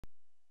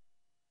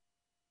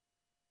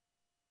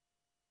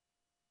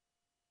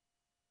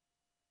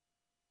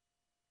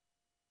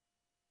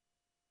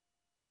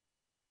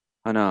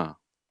하나,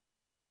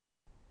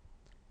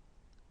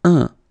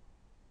 1,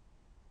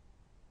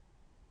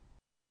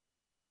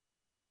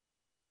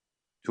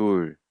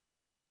 둘,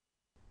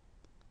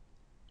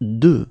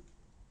 2,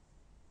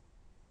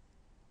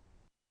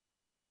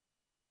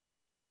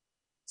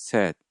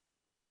 셋,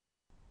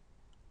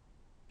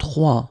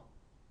 3,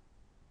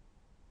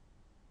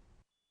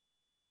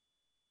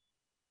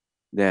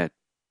 넷,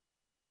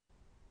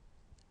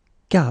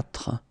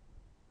 4,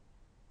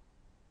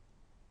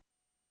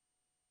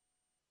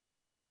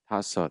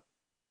 다섯,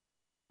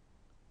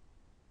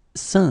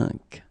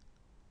 5,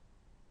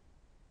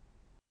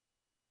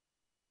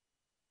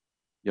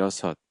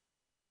 여섯,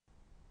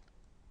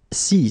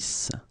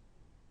 6,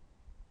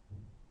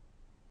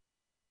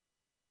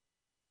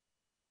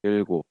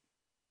 일곱,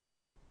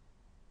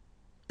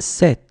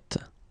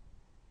 7,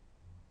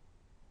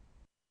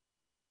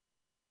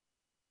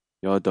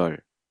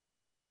 여덟,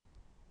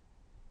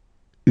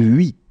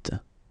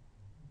 8,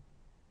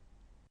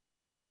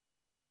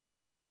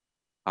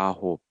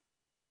 아홉,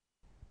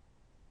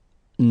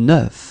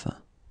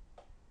 9,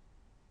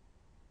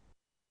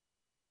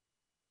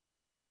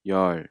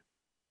 열,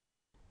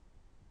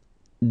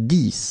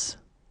 10,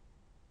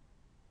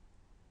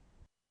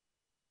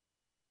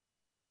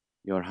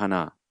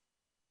 열하나,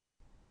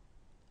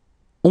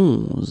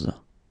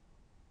 11,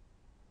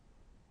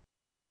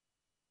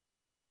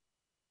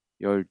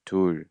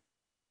 열둘,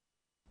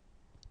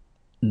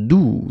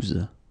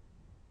 12,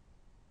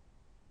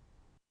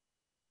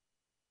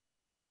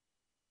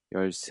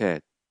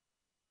 열셋,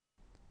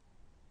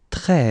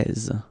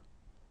 13,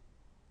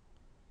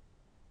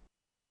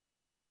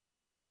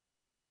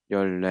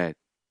 열넷,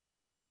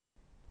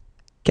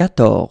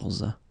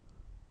 14,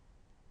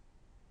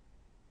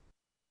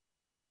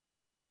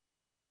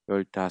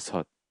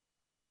 열다섯,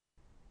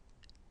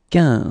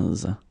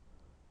 15,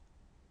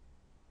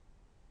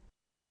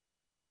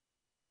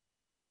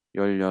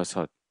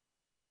 열여섯,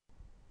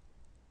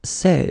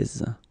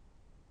 16,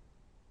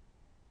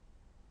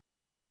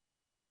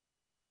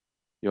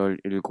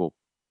 열일곱,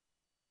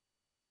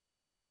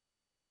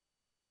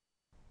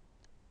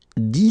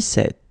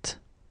 17,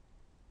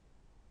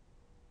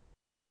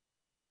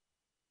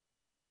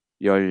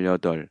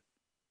 열여덟,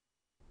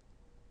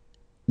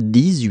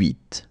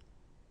 18,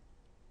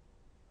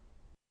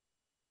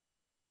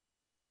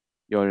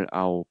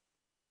 열아홉,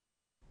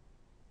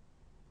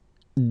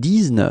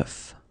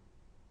 19,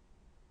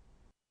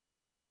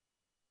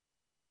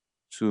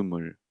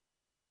 스물,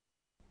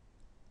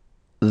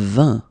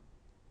 20,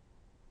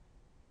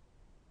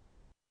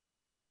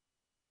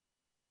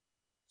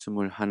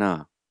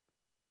 스물하나,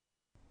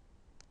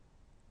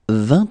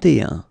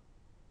 21,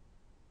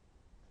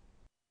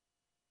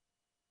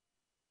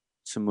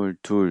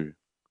 스물둘,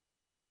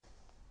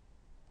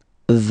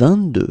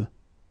 22,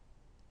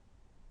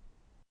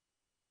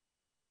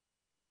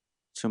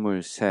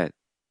 스물셋,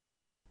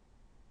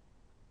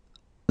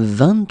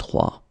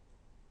 23,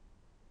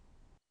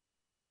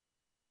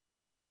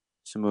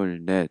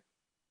 스물넷,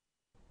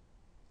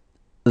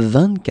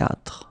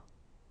 24,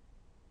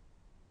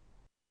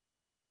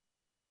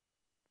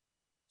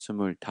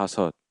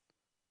 스물다섯,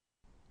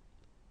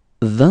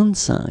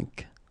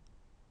 25,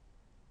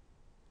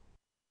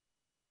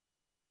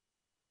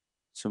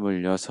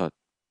 스물여섯,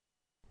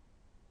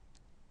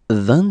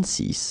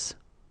 26,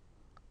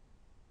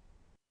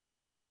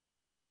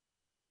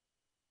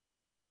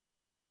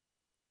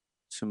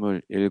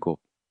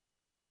 스물일곱,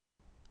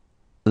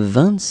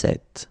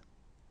 27,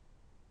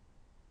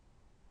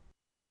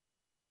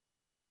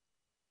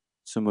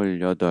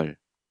 스물여덟,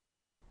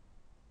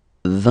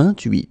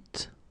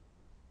 28,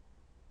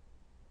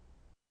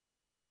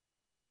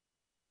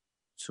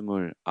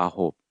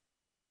 스물아홉,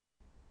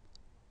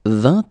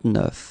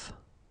 29,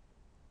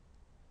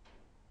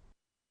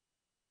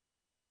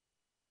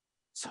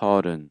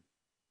 서른,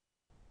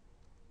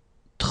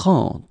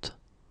 30,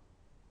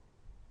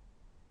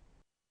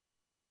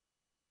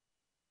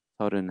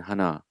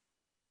 서른하나,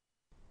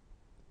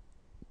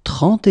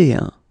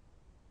 31,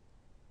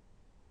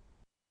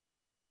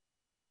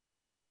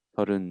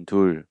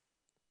 서른둘,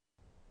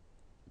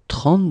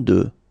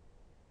 32,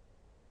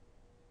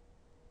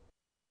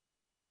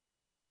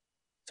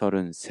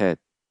 서른셋,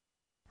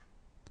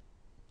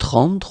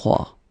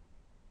 33,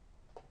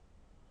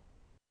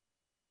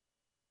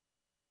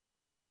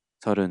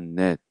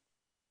 서른넷,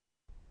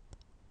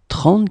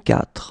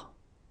 34,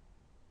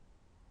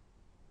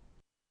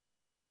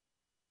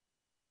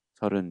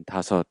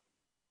 서른다섯,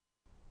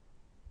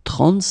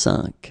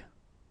 35,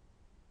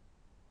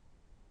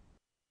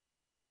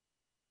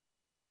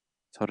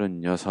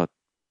 서른여섯,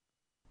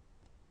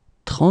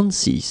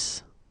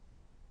 36,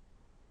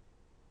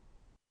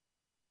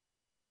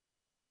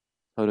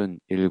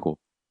 서른일곱,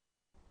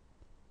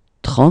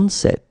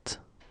 37,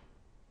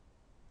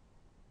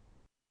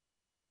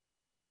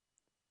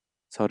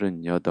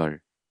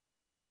 서른여덟,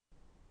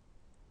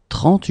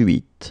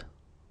 38,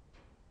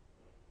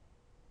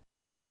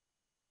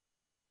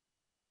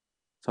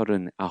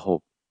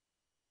 서른아홉,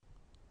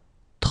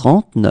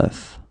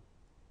 39,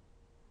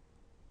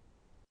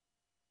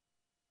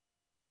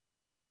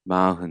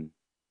 마흔,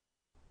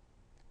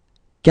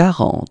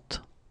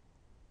 40,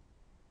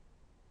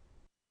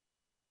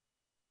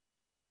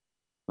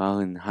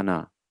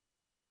 41,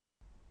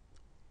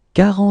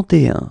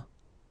 41,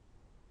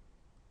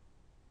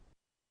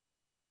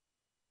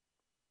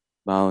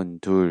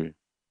 42,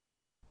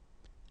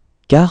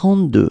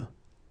 42,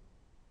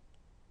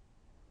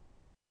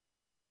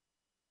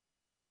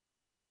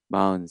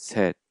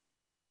 43,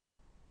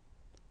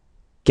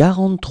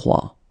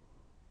 43,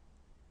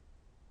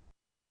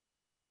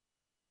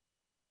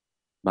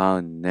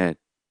 44,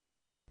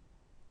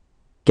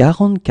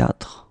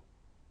 44,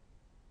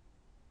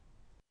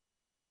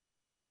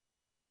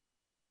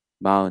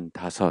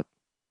 45,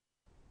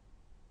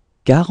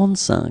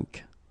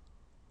 45,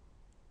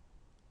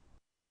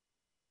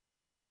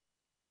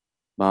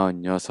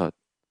 46,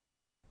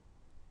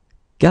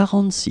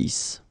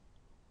 46,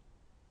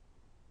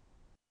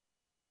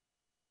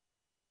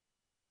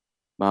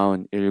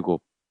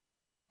 47,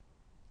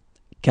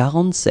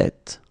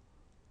 47,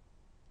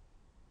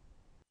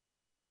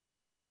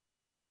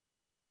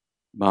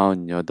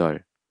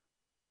 48,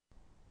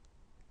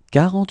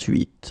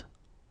 48,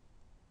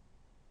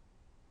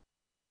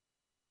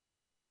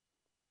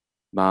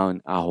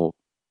 49,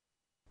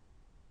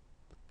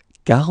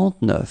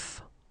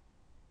 49,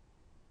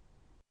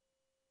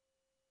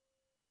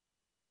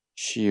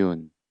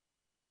 쉬운,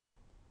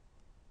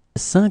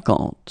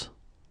 50,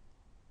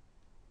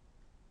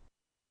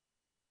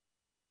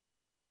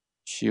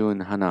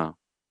 쉬운 하나,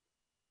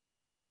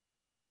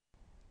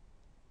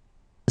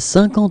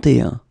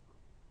 51,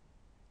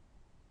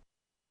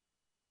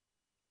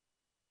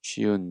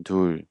 쉬운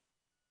둘,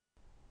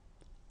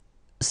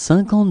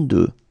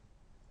 52,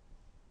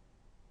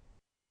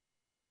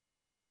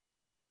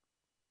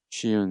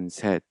 쉬운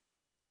셋,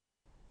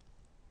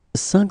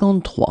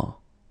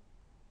 53,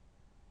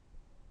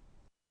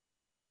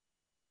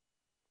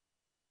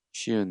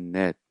 쉬운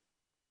넷,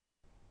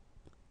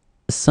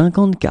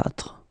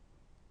 54,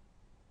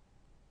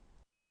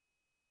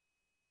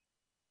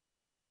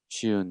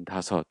 쉬운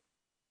다섯,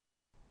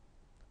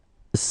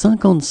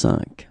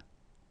 55,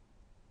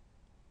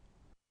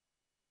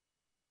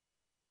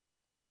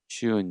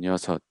 쉬운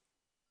여섯,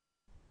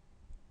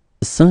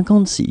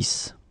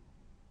 56,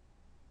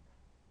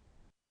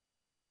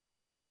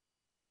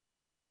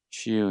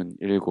 쉬운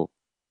일곱,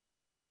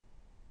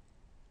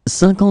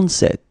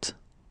 57,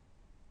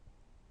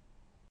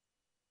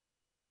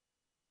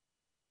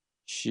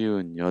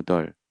 쉬운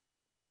여덟,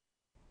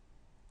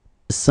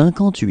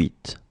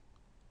 58,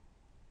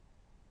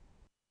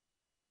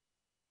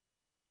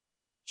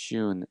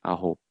 쉬운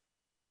아홉,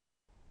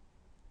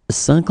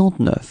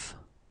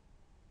 59,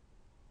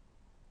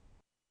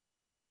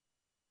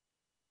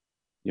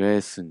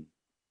 여든,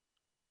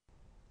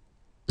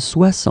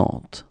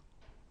 60,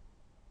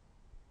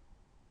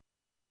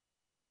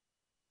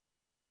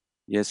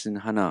 예순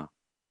하나,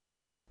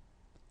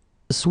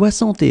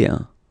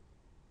 61,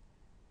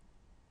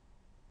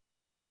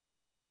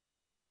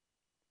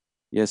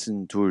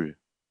 예순 둘,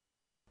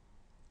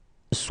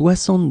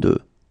 62,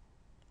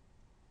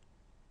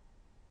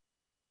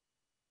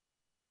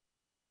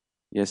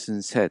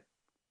 예순 셋,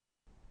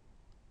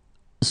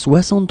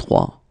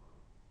 63,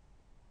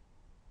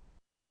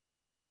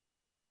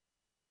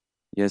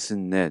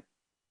 예순 넷,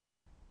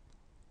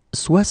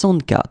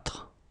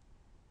 64,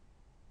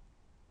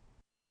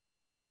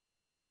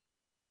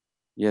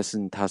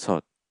 예순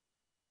다섯,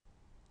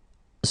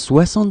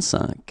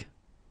 65,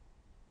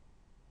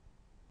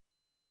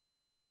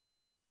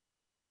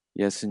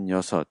 예순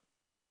여섯,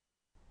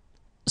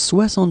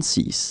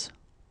 66,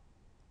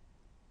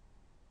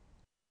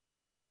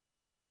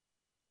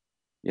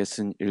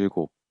 예순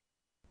일곱,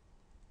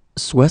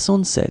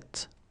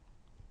 67,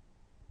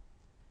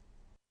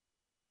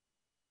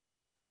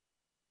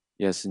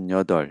 예순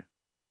여덟,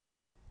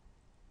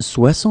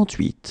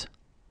 68,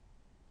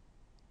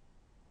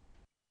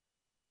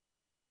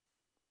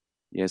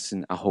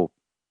 예순 아홉,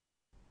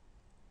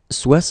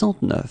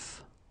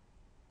 69,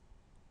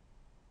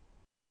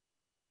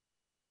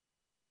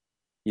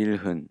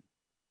 일흔,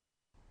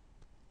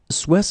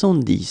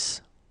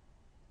 70,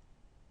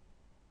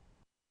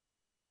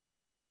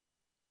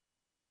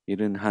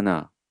 일흔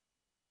하나,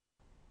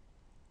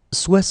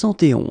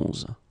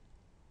 71,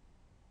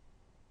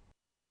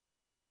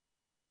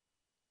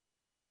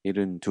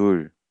 일흔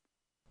둘,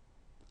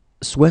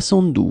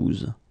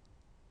 72,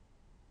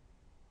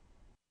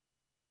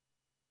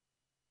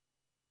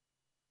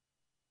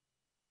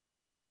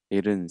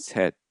 일흔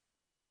셋,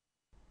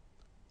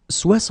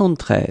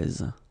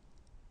 73,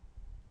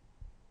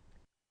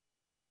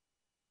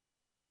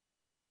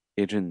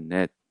 일흔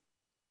넷,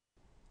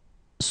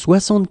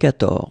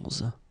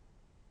 74,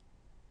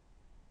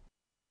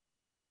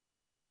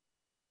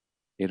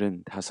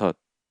 일흔 다섯,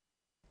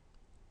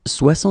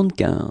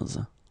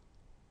 75,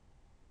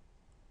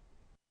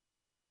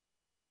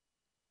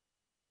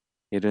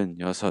 일흔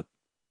여섯,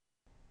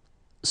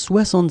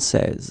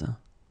 76,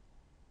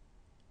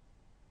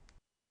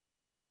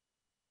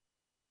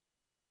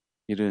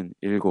 일흔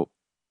일곱,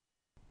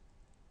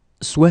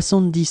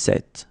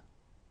 77,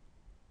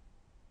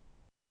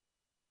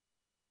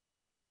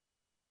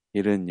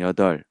 일흔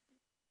여덟,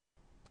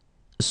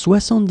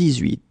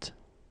 78,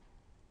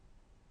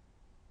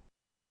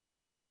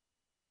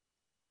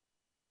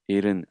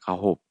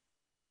 79,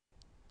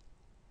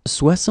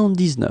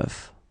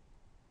 79,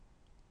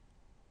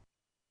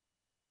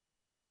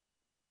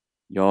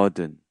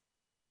 80,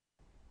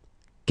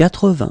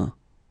 80,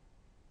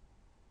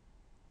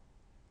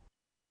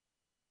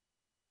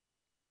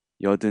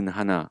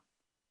 81,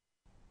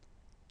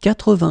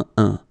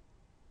 81,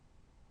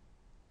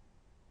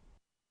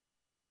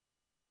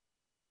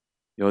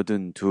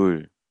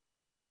 82,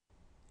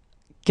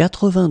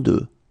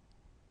 82,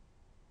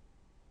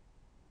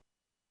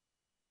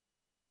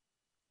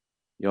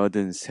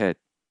 83,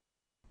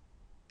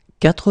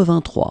 83,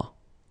 84,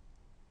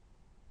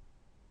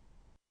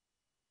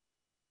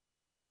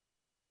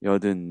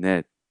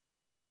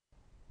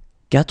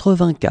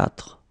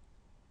 84,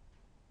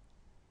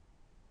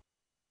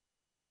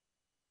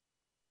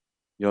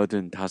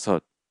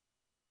 85,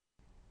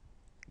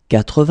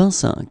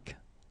 85,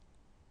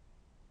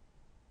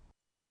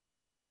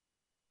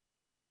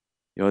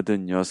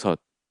 86,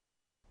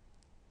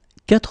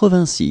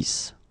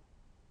 86,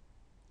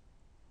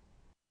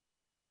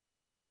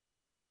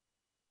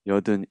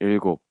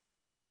 87,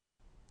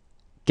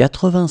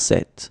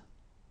 87,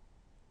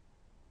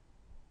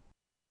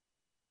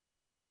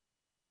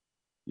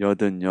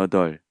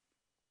 88,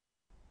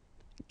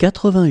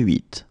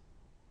 88,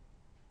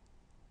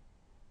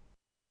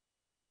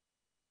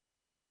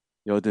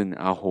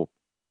 89,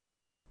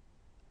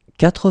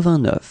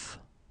 89,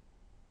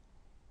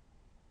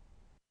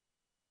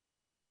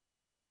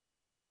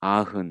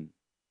 90,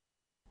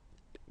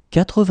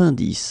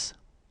 90,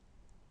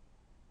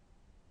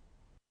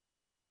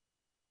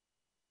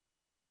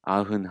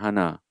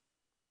 91,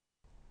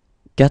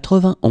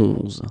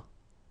 91,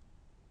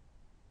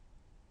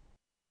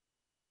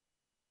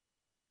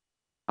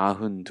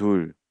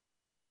 92,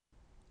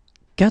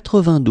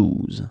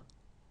 92,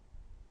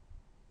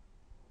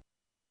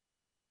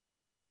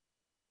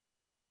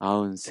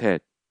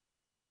 93,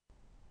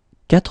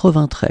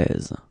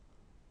 93,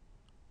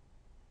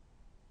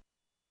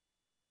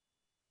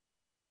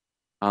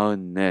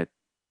 94,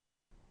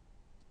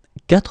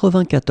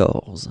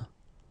 94,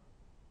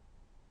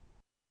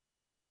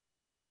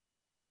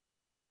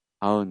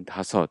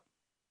 95,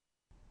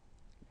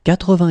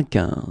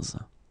 95,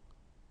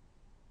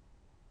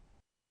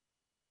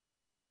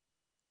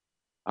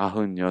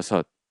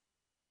 96,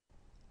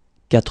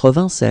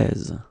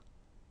 96,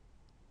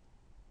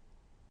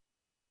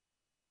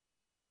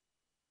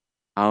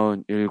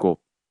 97,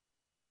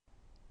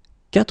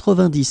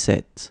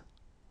 97,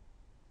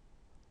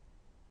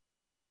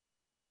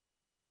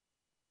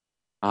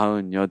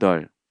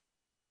 98,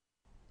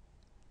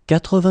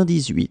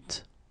 98,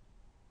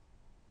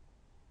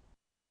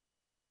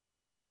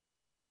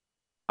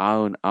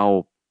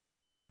 99,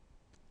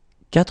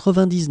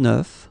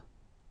 99,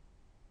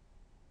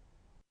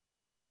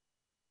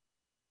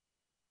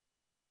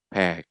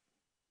 100,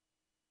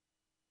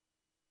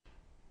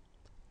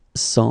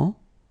 100,